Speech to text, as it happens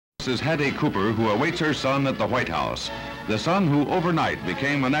This is Hattie Cooper, who awaits her son at the White House. The son who overnight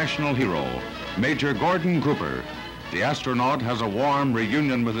became a national hero, Major Gordon Cooper. The astronaut has a warm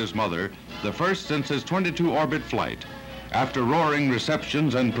reunion with his mother, the first since his 22-orbit flight. After roaring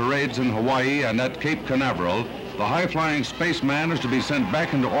receptions and parades in Hawaii and at Cape Canaveral, the high-flying spaceman is to be sent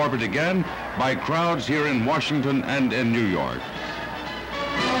back into orbit again by crowds here in Washington and in New York.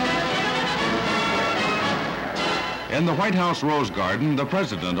 In the White House Rose Garden, the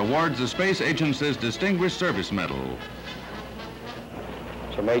President awards the Space Agency's Distinguished Service Medal.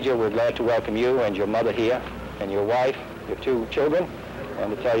 So, Major, we're glad to welcome you and your mother here, and your wife, your two children,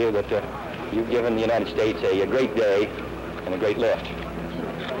 and to tell you that you've given the United States a great day and a great lift.